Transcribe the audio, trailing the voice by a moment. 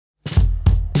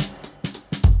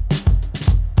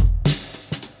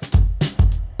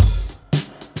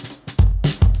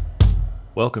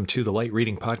Welcome to the Light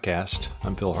Reading Podcast.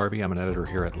 I'm Phil Harvey. I'm an editor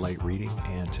here at Light Reading,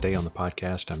 and today on the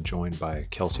podcast, I'm joined by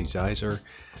Kelsey Zeiser,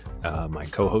 my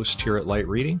co-host here at Light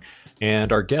Reading.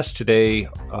 And our guest today,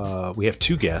 we have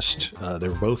two guests.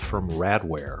 They're both from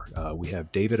Radware. We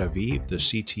have David Aviv, the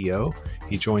CTO.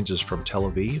 He joins us from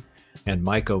Tel Aviv, and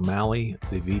Mike O'Malley,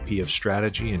 the VP of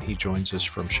Strategy, and he joins us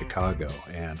from Chicago.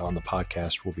 And on the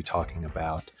podcast, we'll be talking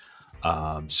about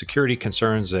security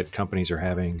concerns that companies are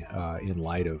having in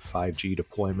light of 5G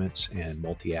deployments and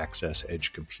multi-access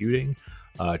edge computing.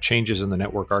 Changes in the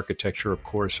network architecture, of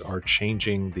course, are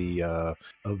changing the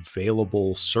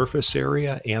available surface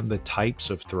area and the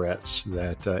types of threats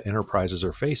that enterprises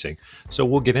are facing. So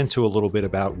we'll get into a little bit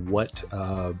about what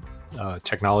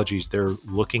technologies they're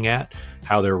looking at,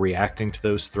 how they're reacting to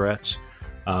those threats.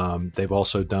 They've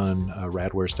also done,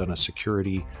 Radware's done a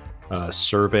security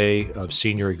survey of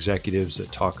senior executives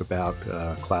that talk about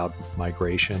cloud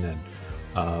migration, and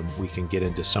we can get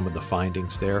into some of the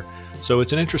findings there. So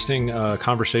it's an interesting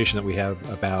conversation that we have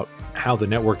about how the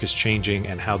network is changing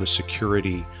and how the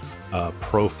security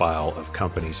profile of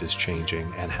companies is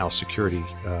changing, and how security,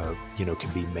 can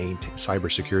be maintained.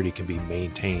 Cybersecurity can be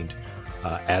maintained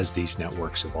as these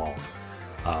networks evolve.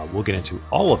 We'll get into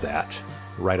all of that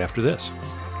right after this.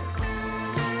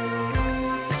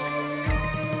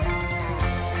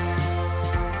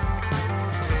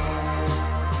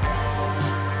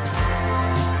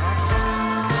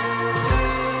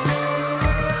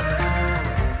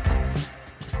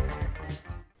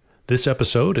 This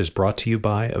episode is brought to you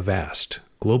by Avast,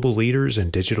 global leaders in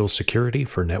digital security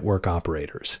for network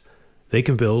operators. They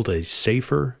can build a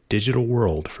safer digital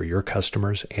world for your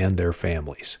customers and their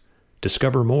families.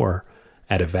 Discover more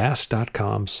at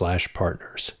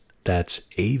avast.com/partners. That's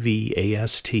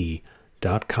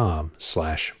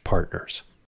avast.com/partners.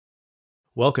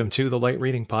 Welcome to the Light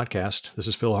Reading Podcast. This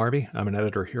is Phil Harvey. I'm an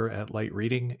editor here at Light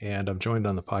Reading, and I'm joined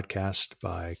on the podcast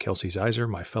by Kelsey Zeiser,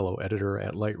 my fellow editor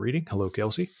at Light Reading. Hello,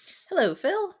 Kelsey. Hello,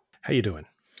 Phil. How you doing?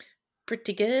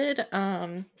 Pretty good.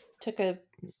 Took a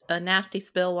nasty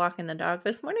spill walking the dog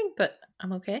this morning, but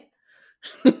I'm okay.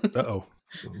 Uh-oh.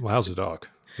 Well, how's the dog?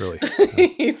 Really?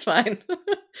 He's fine.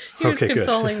 He was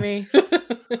consoling me.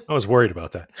 I was worried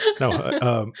about that.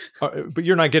 No, but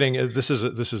you're not getting this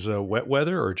is a wet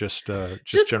weather or just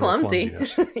general clumsy.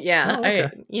 clumsiness? Yeah, oh, okay.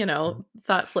 I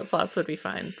thought flip-flops would be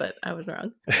fine, but I was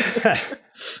wrong.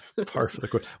 Part of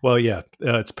the well, yeah,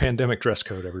 it's pandemic dress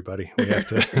code. Everybody, we have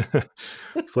to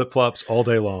flip-flops all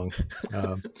day long.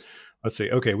 Let's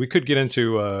see. Okay, we could get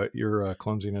into your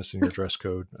clumsiness and your dress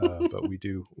code, but we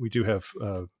do have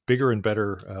bigger and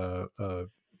better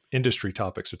industry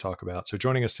topics to talk about. So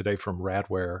joining us today from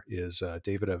Radware is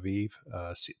David Aviv,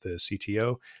 the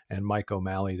CTO, and Mike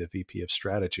O'Malley, the VP of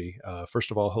Strategy.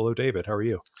 First of all, hello, David. How are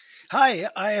you? Hi,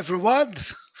 everyone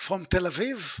from Tel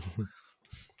Aviv.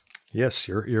 Yes,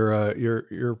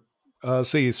 you're.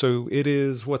 See, so it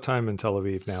is what time in Tel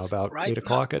Aviv now? About 8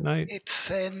 o'clock at night? It's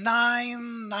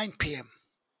 9 p.m.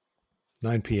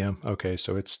 9 p.m. Okay,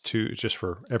 so it's just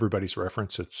for everybody's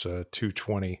reference, it's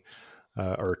 2:20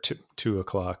 or 2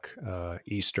 o'clock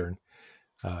Eastern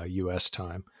U.S.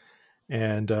 time.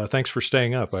 And thanks for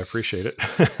staying up. I appreciate it.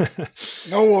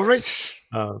 No worries.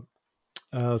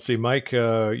 Let's see, Mike,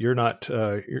 you're not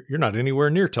anywhere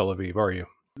near Tel Aviv, are you?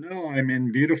 No, I'm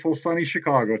in beautiful sunny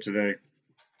Chicago today.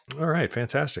 All right,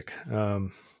 fantastic.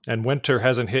 And winter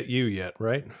hasn't hit you yet,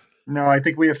 right? No, I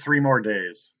think we have 3 more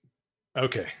days.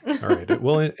 Okay. All right.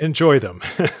 Well, enjoy them.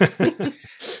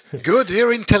 Good.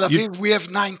 Here in Tel Aviv, we have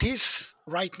 90s.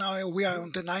 Right now, we are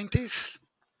on the 90s.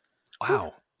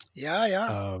 Wow.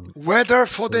 Yeah. Weather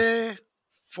for the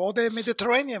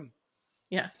Mediterranean.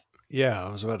 Yeah. Yeah, I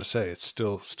was about to say it's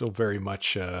still very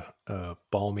much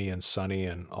balmy and sunny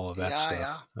and all of that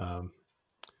stuff. Yeah.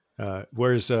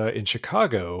 Whereas in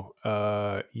Chicago,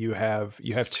 you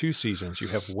have 2 seasons. You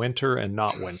have winter and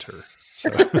not winter. So.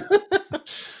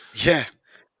 Yeah.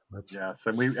 Yes,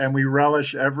 and we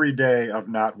relish every day of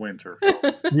not winter.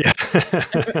 Yeah,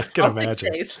 I can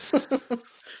imagine.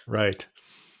 Right.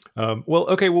 Well,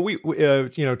 okay. Well, we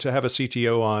to have a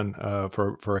CTO on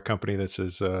for a company that's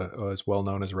as well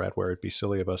known as Radware, it'd be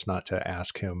silly of us not to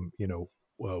ask him,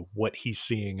 what he's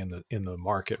seeing in the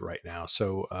market right now.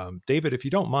 So, David, if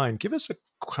you don't mind, give us a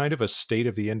kind of a state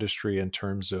of the industry in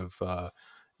terms of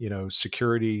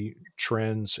security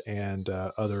trends and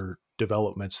other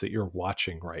developments that you're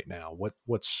watching right now.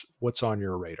 What's on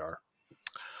your radar?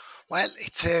 Well,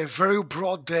 it's a very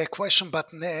broad question, but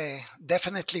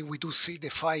definitely we do see the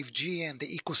 5G and the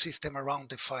ecosystem around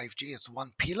the 5G as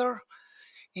one pillar.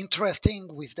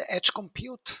 Interesting with the edge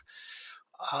compute.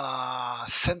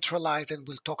 centralized, and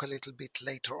we'll talk a little bit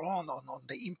later on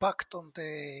the impact on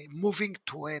the moving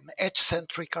to an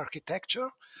edge-centric architecture,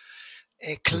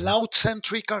 a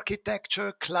cloud-centric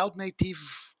architecture,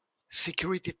 cloud-native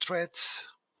security threats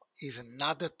is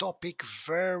another topic,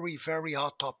 very, very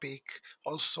hot topic,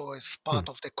 also as part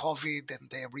of the COVID and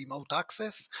the remote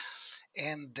access,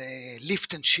 and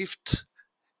lift and shift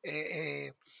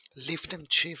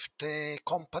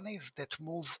companies that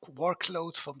move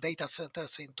workloads from data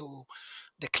centers into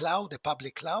the cloud, the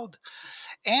public cloud,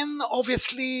 and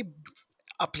obviously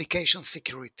application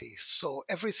security. So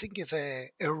everything is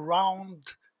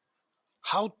around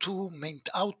how to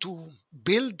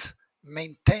build,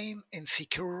 maintain, and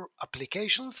secure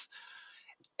applications.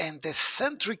 And the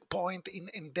centric point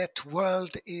in that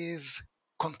world is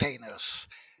containers.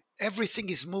 Everything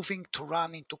is moving to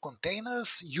run into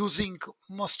containers using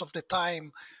most of the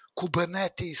time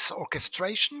Kubernetes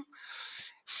orchestration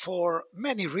for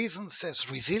many reasons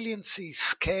as resiliency,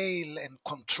 scale, and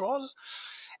control.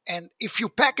 And if you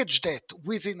package that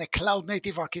within a cloud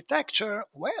native architecture,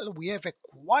 well, we have a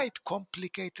quite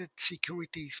complicated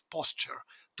security posture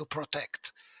to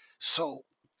protect. So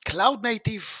cloud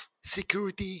native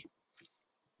security,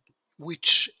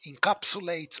 which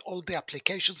encapsulates all the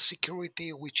application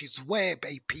security, which is web,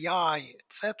 API,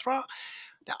 etc.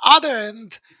 The other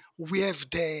end, we have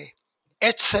the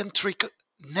edge-centric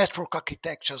network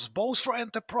architectures, both for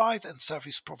enterprise and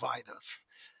service providers.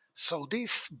 So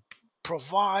this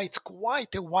provides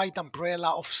quite a wide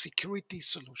umbrella of security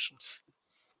solutions.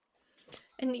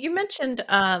 And you mentioned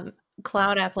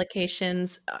cloud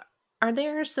applications. Are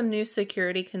there some new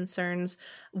security concerns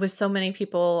with so many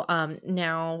people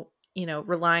now,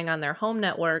 relying on their home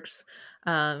networks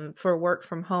for work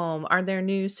from home? Are there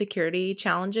new security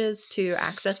challenges to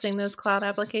accessing those cloud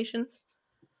applications?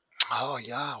 Oh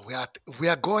yeah, we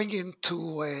are going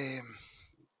into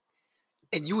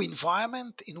a new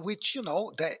environment in which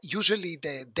usually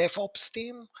the DevOps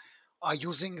team are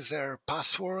using their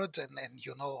passwords and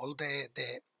all the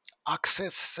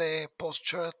access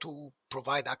posture to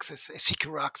provide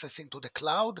secure access into the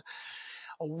cloud.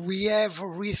 We have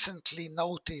recently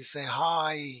noticed a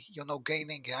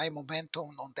gaining a high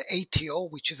momentum on the ATO,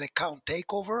 which is account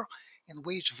takeover, in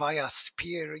which via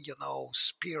spear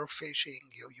phishing,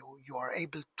 you are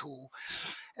able to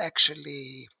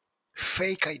actually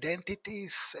fake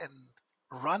identities and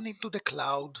run into the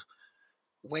cloud.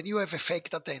 When you have a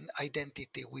fake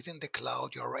identity within the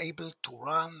cloud, you are able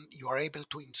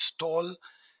to install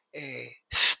a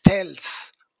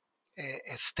stealth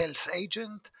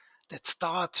agent that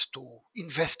starts to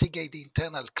investigate the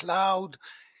internal cloud,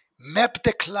 map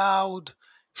the cloud,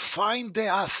 find the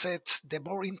assets, the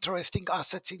more interesting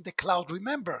assets in the cloud.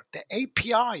 Remember, the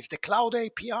cloud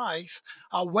APIs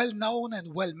are well known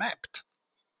and well mapped.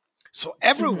 So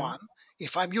everyone,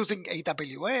 if I'm using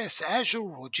AWS, Azure,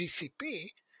 or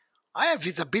GCP, I have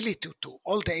visibility to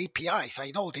all the APIs.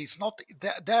 I know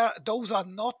those are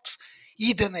not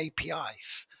hidden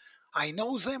APIs. I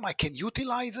know them, I can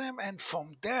utilize them, and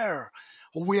from there,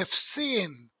 we have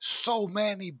seen so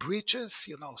many breaches.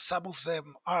 Some of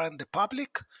them are in the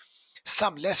public,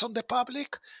 some less on the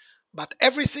public, but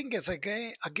everything is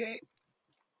again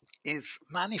is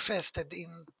manifested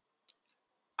in.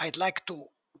 I'd like to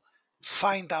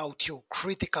find out your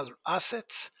critical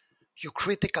assets, your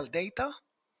critical data.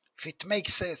 If it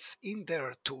makes sense in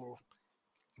there to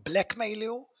blackmail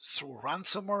you through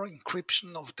ransomware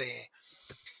encryption of the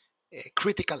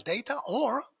critical data,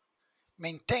 or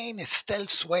maintain a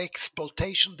stealth way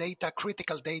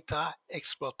critical data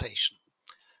exploitation.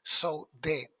 So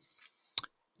the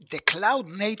cloud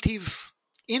native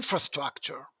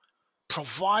infrastructure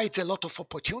provides a lot of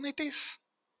opportunities,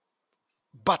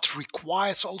 but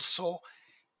requires also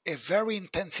a very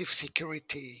intensive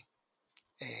security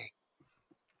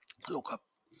lookup.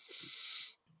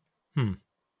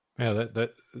 Yeah,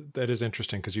 that is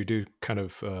interesting, because you do kind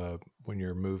of when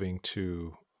you're moving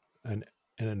to an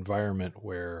environment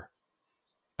where,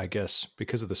 I guess,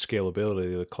 because of the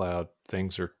scalability of the cloud,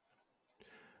 things are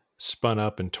spun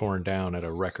up and torn down at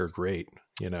a record rate.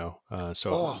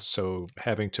 So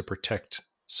having to protect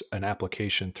an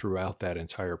application throughout that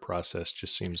entire process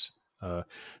just seems a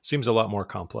lot more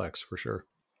complex, for sure.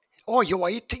 Oh, you are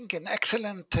hitting an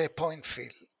excellent point, Phil,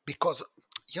 because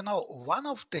one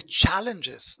of the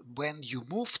challenges when you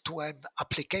move to an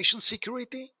application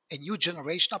security, a new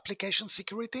generation application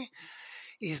security,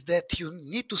 is that you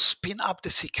need to spin up the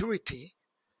security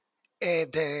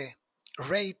at the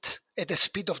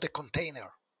speed of the container.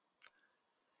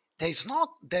 There's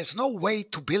no way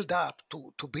to build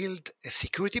a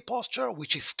security posture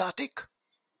which is static,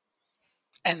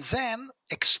 and then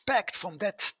expect from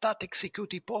that static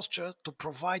security posture to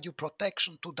provide you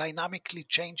protection to dynamically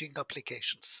changing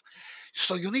applications.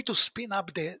 So you need to spin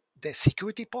up the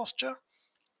security posture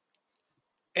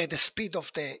at the speed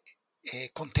of the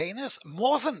containers.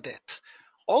 More than that,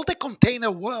 all the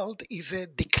container world is a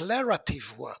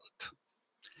declarative world.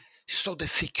 So the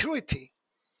security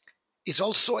is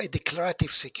also a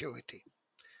declarative security.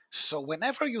 So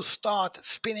whenever you start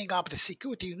spinning up the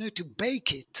security, you need to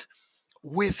bake it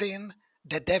within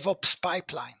the DevOps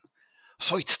pipeline.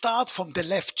 So it starts from the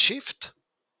left shift,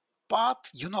 but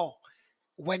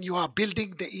when you are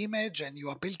building the image and you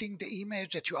are building the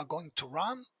image that you are going to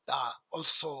run,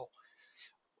 also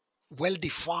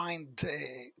well-defined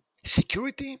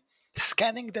security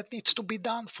scanning that needs to be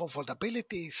done for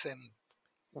vulnerabilities and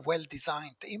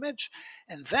well-designed image.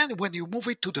 And then when you move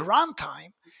it to the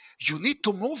runtime, you need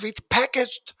to move it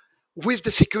packaged with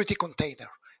the security container.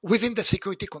 Within the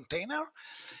security container,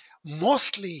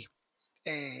 mostly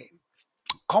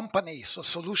companies or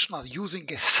solutions are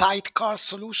using a sidecar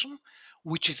solution,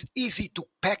 which is easy to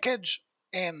package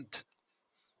and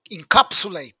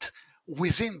encapsulate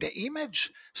within the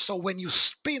image. So when you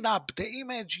spin up the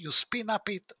image, you spin up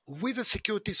it with a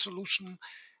security solution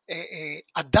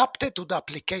adapted to the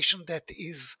application that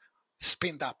is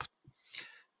spinned up.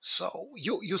 So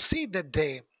you see that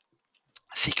the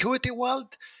security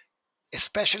world,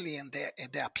 especially in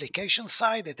the application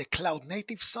side, at the cloud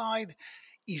native side,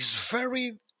 is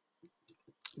very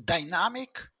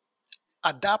dynamic,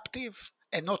 adaptive,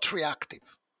 and not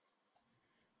reactive.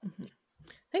 Mhm.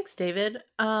 Thanks, David.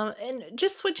 And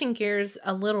just switching gears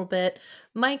a little bit,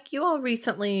 Mike, you all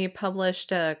recently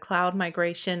published a cloud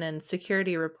migration and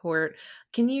security report.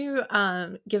 Can you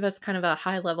give us kind of a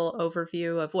high level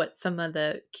overview of what some of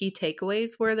the key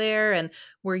takeaways were there? And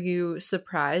were you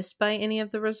surprised by any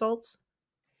of the results?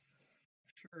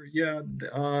 Sure. Yeah.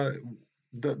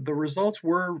 The results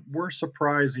were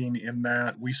surprising in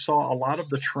that we saw a lot of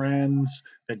the trends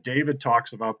that David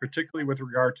talks about, particularly with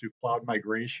regard to cloud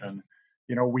migration.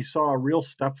 We saw a real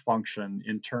step function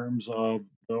in terms of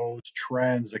those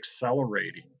trends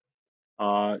accelerating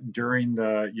during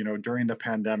the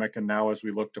pandemic, and now as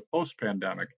we look to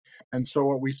post-pandemic. And so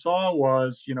what we saw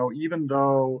was, even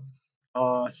though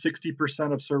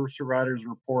 60% of service providers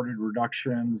reported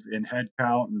reductions in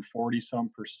headcount and 40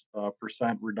 some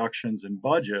percent reductions in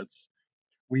budgets,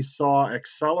 we saw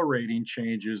accelerating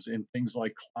changes in things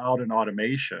like cloud and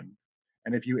automation.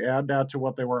 And if you add that to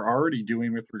what they were already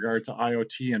doing with regard to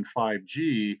IoT and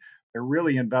 5G, they're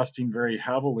really investing very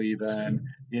heavily then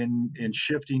in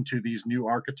shifting to these new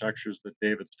architectures that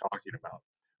David's talking about.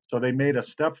 So they made a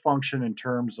step function in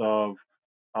terms of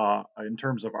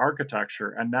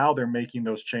architecture, and now they're making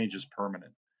those changes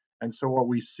permanent. And so what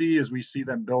we see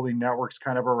them building networks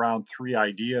kind of around three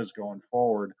ideas going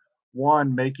forward.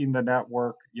 One, making the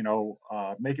network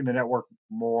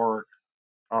more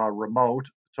remote,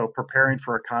 so preparing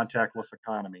for a contactless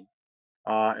economy,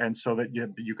 and so that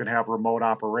you can have remote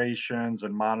operations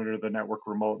and monitor the network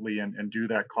remotely and do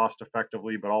that cost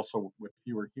effectively, but also with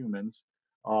fewer humans.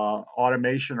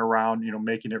 Automation around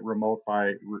making it remote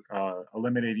by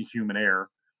eliminating human error.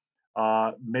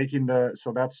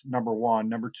 So that's number one.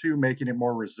 Number two, making it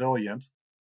more resilient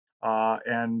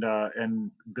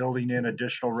and building in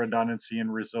additional redundancy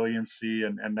and resiliency,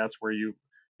 and that's where you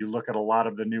look at a lot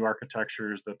of the new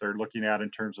architectures that they're looking at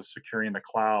in terms of securing the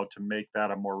cloud to make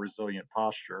that a more resilient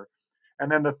posture.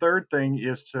 And then the third thing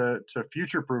is to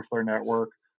future-proof their network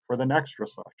for the next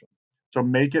recession. So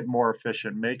make it more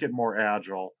efficient, make it more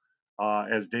agile,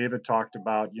 as David talked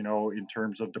about, in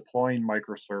terms of deploying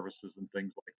microservices and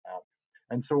things like that.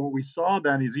 And so what we saw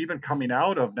then is even coming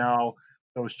out of now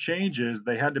those changes,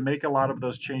 they had to make a lot of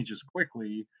those changes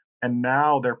quickly. And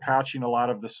now they're patching a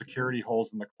lot of the security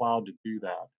holes in the cloud to do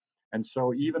that. And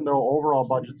so even though overall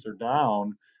budgets are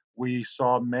down, we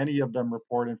saw many of them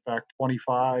report, in fact,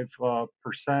 25%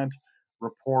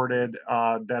 reported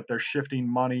that they're shifting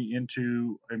money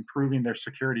into improving their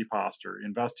security posture,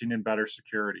 investing in better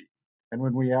security. And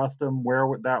when we asked them where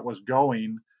that was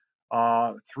going,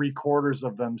 three-quarters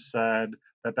of them said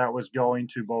that was going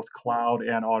to both cloud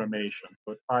and automation.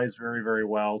 So it ties very, very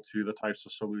well to the types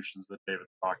of solutions that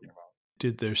David's talking about.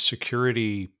 Did their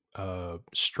security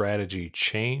strategy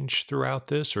change throughout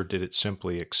this, or did it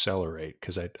simply accelerate?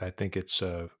 Because I think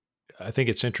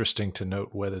it's interesting to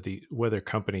note whether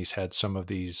companies had some of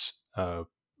these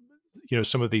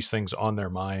some of these things on their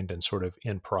mind and sort of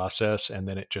in process, and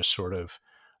then it just sort of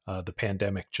the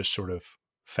pandemic just sort of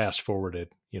fast forwarded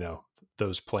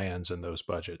those plans and those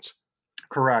budgets.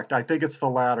 Correct. I think it's the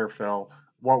latter, Phil.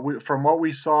 from what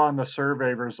we saw in the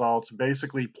survey results,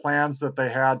 basically plans that they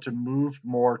had to move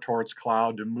more towards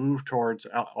cloud, to move towards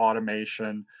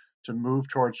automation, to move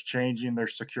towards changing their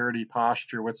security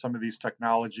posture with some of these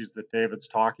technologies that David's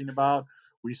talking about.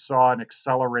 We saw an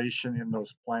acceleration in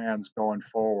those plans going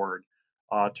forward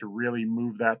to really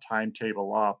move that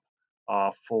timetable up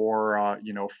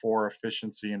for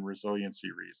efficiency and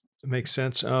resiliency reasons. It makes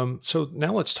sense. So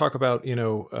now let's talk about,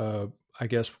 I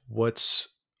guess what's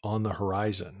on the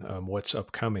horizon, what's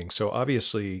upcoming. So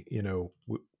obviously,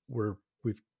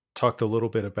 we've talked a little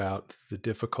bit about the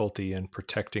difficulty in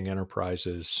protecting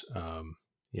enterprises,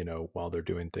 while they're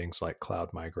doing things like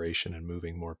cloud migration and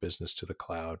moving more business to the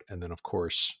cloud. And then, of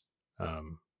course,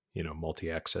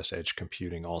 multi-access edge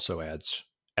computing also adds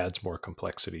more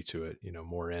complexity to it.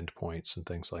 More endpoints and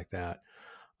things like that.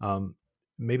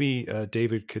 Maybe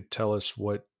David could tell us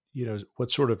what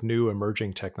sort of new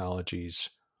emerging technologies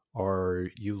are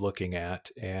you looking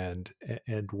at, and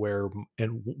where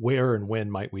and when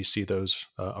might we see those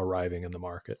arriving in the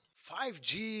market?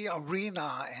 5G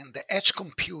arena and the edge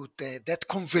compute, that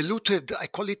convoluted, I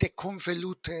call it a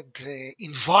convoluted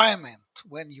environment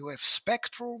when you have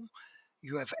spectrum,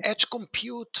 you have edge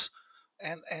compute,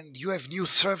 and you have new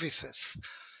services,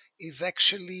 is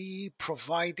actually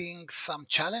providing some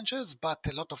challenges, but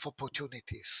a lot of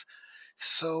opportunities.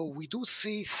 So we do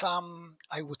see some,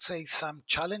 I would say, some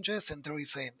challenges, and there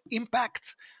is an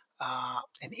impact,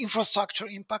 an infrastructure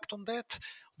impact on that.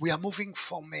 We are moving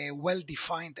from a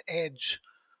well-defined edge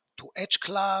to edge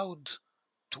cloud,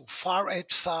 to far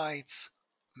edge sites,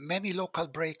 many local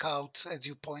breakouts, as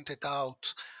you pointed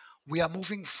out. We are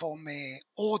moving from a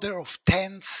order of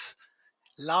tens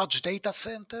large data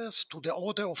centers to the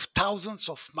order of thousands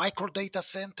of micro data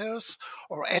centers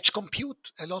or edge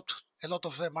compute. A lot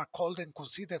of them are called and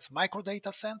considered as micro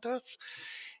data centers.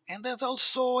 And there's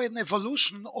also an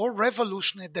evolution or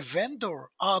revolution in the vendor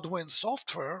hardware and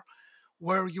software,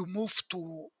 where you move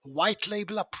to white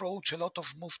label approach, a lot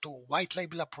of move to white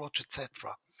label approach,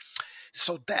 etc.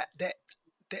 So the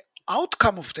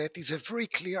outcome of that is a very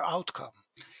clear outcome.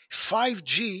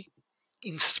 5G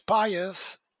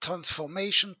inspires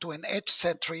transformation to an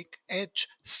edge-centric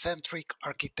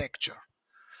architecture.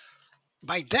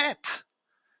 By that,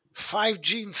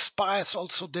 5G inspires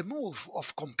also the move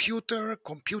of computer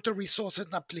resource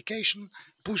and application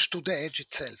pushed to the edge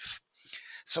itself.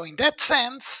 So in that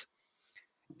sense,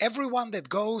 everyone that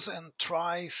goes and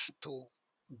tries to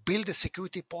build a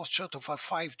security posture of a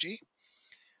 5G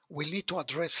will need to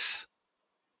address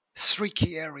three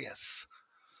key areas.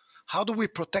 How do we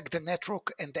protect the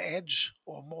network and the edge,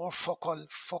 or more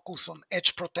focus on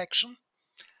edge protection?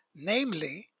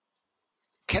 Namely,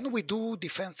 can we do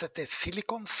defense at a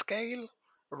silicon scale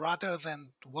rather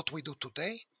than what we do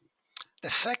today? The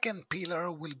second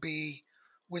pillar will be,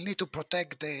 we'll need to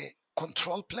protect the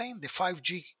control plane. The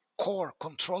 5G core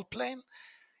control plane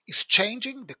is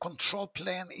changing. The control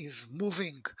plane is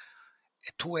moving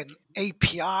to an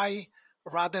API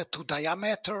rather to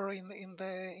diameter in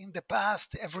the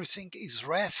past. Everything is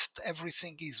REST,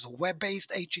 everything is web-based,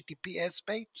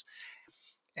 HTTPS-based,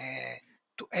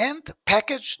 and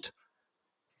packaged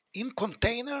in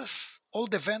containers. All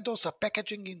the vendors are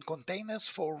packaging in containers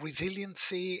for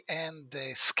resiliency and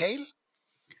scale.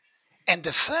 And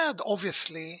the third,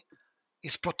 obviously,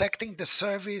 is protecting the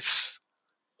service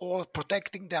or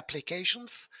protecting the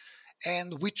applications,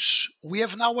 and which we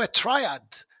have now a triad.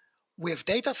 We have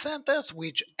data centers, we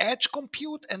have edge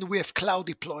compute, and we have cloud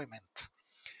deployment.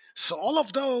 So all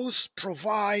of those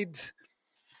provide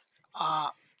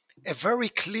a very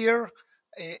clear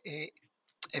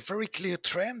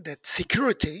trend that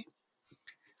security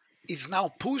is now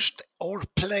pushed or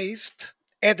placed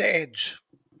at the edge.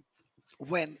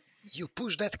 When you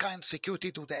push that kind of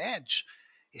security to the edge,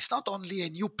 it's not only a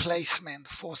new placement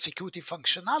for security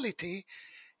functionality,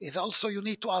 it's also you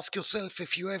need to ask yourself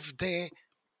if you have the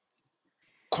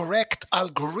correct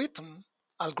algorithms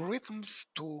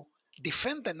to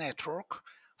defend the network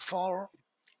for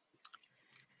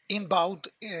inbound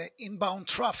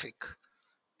traffic,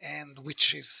 and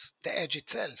which is the edge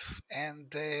itself.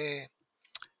 And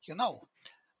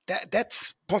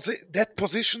that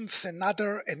positions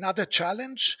another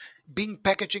challenge, being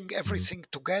packaging everything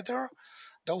together,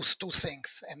 those two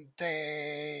things. And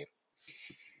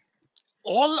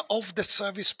all of the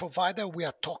service provider we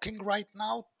are talking right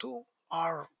now to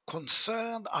are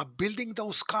concerned, are building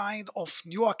those kind of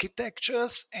new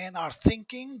architectures, and are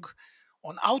thinking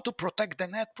on how to protect the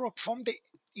network from the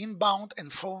inbound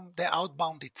and from the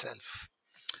outbound itself.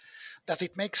 Does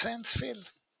it make sense, Phil?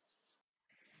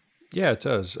 Yeah, it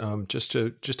does. Just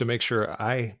to make sure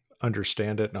I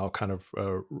understand it, and I'll kind of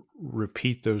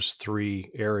repeat those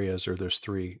three areas or those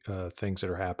three things that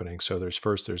are happening. So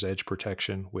there's edge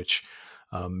protection, which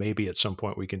maybe at some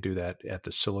point we can do that at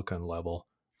the silicon level,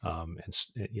 and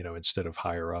instead of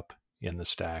higher up in the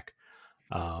stack.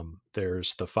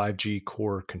 There's the 5G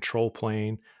core control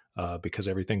plane. Because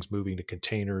everything's moving to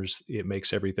containers, it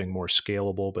makes everything more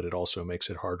scalable, but it also makes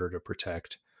it harder to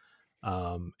protect.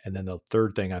 And then the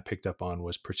third thing I picked up on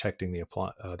was protecting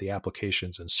the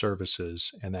applications and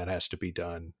services, and that has to be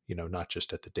done, not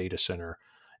just at the data center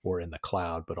or in the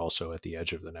cloud, but also at the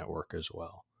edge of the network as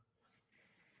well.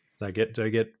 Did I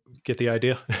get the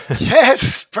idea?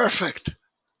 Yes, perfect.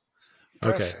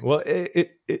 Okay. Well,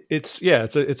 it's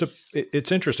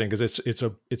interesting because it's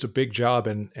a big job,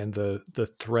 and the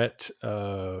threat,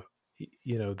 the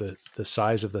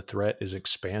size of the threat is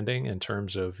expanding in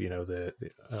terms of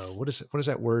what is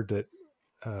that word that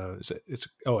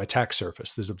attack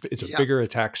surface. It's a bigger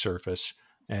attack surface,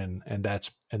 and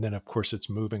then of course it's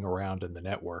moving around in the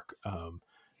network,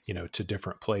 to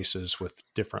different places with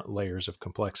different layers of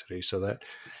complexity. So that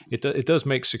it does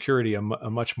make security a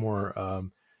much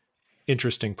more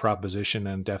interesting proposition,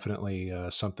 and definitely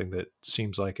something that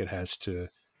seems like it has to,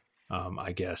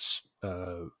 I guess,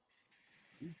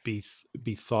 be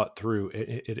thought through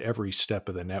at every step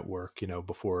of the network,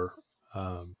 before,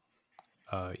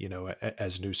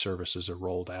 as new services are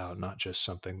rolled out, not just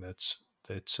something that's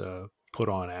put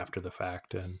on after the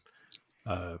fact, and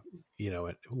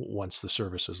once the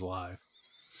service is live.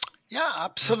 Yeah,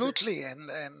 absolutely, and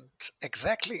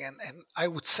exactly, and I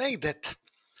would say that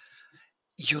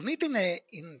you need in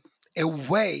a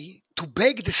way to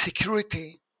bake the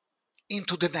security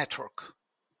into the network.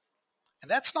 And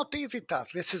that's not easy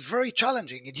task. This is very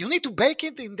challenging. And you need to bake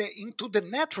it into the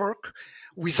network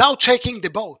without shaking the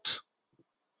boat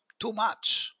too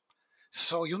much.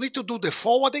 So you need to do the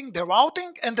forwarding, the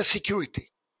routing, and the security.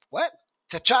 Well,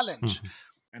 it's a challenge. Mm-hmm.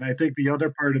 And I think the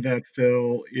other part of that,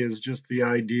 Phil, is just the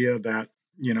idea that,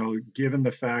 given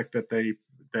the fact that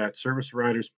that service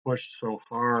providers pushed so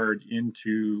hard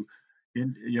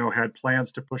had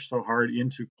plans to push so hard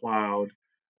into cloud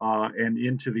and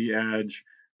into the edge,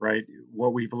 right?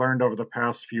 What we've learned over the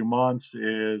past few months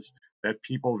is that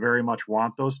people very much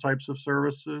want those types of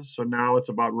services. So now it's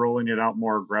about rolling it out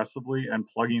more aggressively and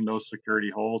plugging those security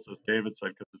holes, as David said,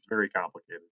 because it's very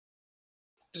complicated.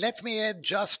 Let me add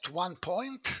just one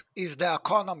point, is the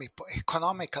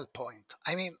economical point.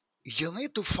 I mean, you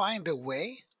need to find a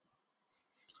way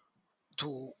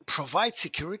to provide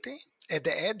security at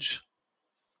the edge.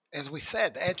 As we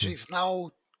said, edge is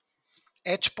now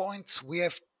edge points. We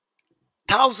have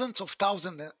thousands of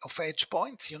edge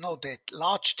points. The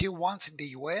large tier ones in the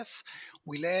US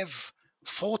will have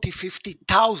 40,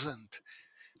 50,000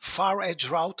 far edge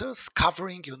routers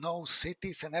covering,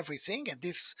 cities and everything. And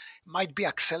this might be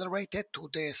accelerated to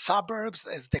the suburbs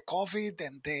as the COVID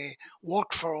and the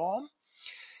work from home.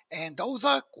 And those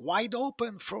are wide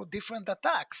open for different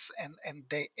attacks. And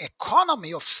the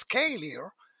economy of scale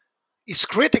here is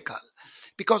critical,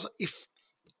 because if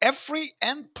every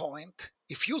endpoint,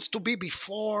 if used to be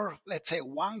before, let's say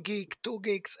 1 gig, 2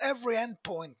 gigs, every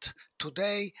endpoint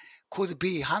today could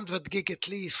be 100 gig at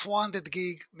least, 400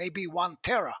 gig, maybe 1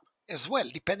 tera as well,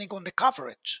 depending on the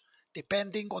coverage,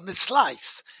 depending on the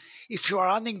slice. If you are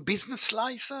running business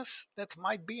slices, that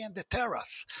might be in the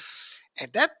teras.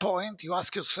 At that point, you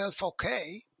ask yourself,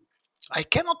 okay, I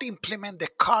cannot implement the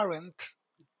current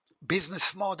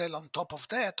business model on top of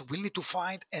that. We need to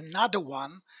find another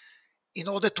one in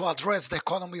order to address the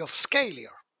economy of scale here.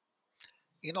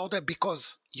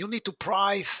 Because you need to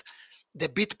price the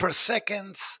bit per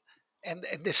seconds and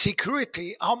the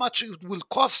security, how much it will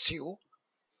cost you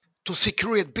to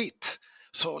secure a bit.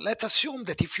 So let's assume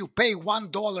that if you pay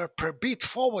 $1 per bit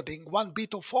forwarding, 1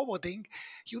 bit of forwarding,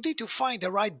 you need to find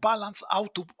the right balance.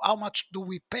 How much do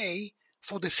we pay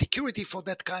for the security for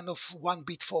that kind of 1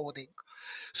 bit forwarding?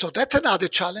 So that's another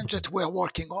challenge that we're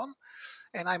working on.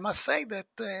 And I must say that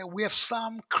we have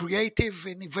some creative,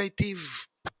 innovative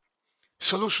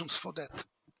solutions for that.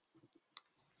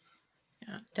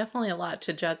 Yeah, definitely a lot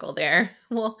to juggle there.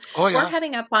 Well, yeah. We're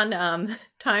heading up on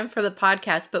time for the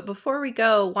podcast, but before we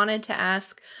go, wanted to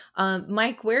ask,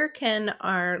 Mike, where can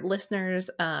our listeners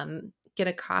get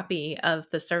a copy of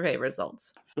the survey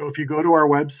results? So if you go to our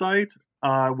website,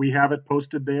 we have it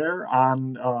posted there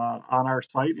on our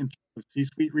site in terms of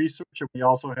C-suite research, and we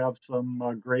also have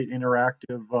some great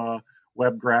interactive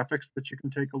web graphics that you can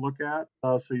take a look at,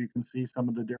 so you can see some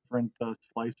of the different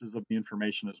slices of the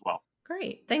information as well.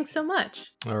 Great. Thanks so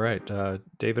much. All right.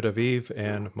 David Aviv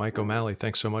and Mike O'Malley,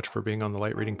 thanks so much for being on the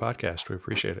Light Reading Podcast. We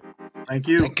appreciate it. Thank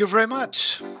you. Thank you very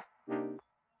much.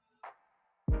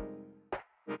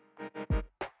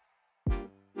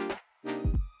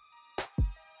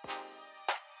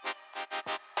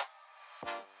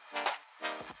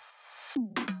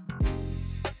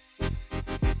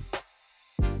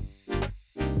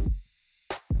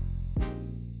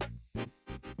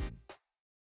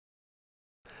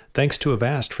 Thanks to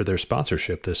Avast for their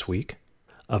sponsorship this week.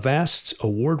 Avast's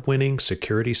award-winning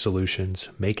security solutions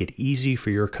make it easy for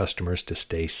your customers to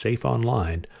stay safe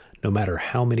online, no matter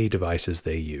how many devices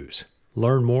they use.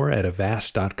 Learn more at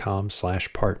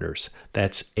avast.com/partners.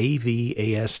 That's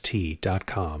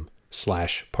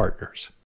avast.com/partners.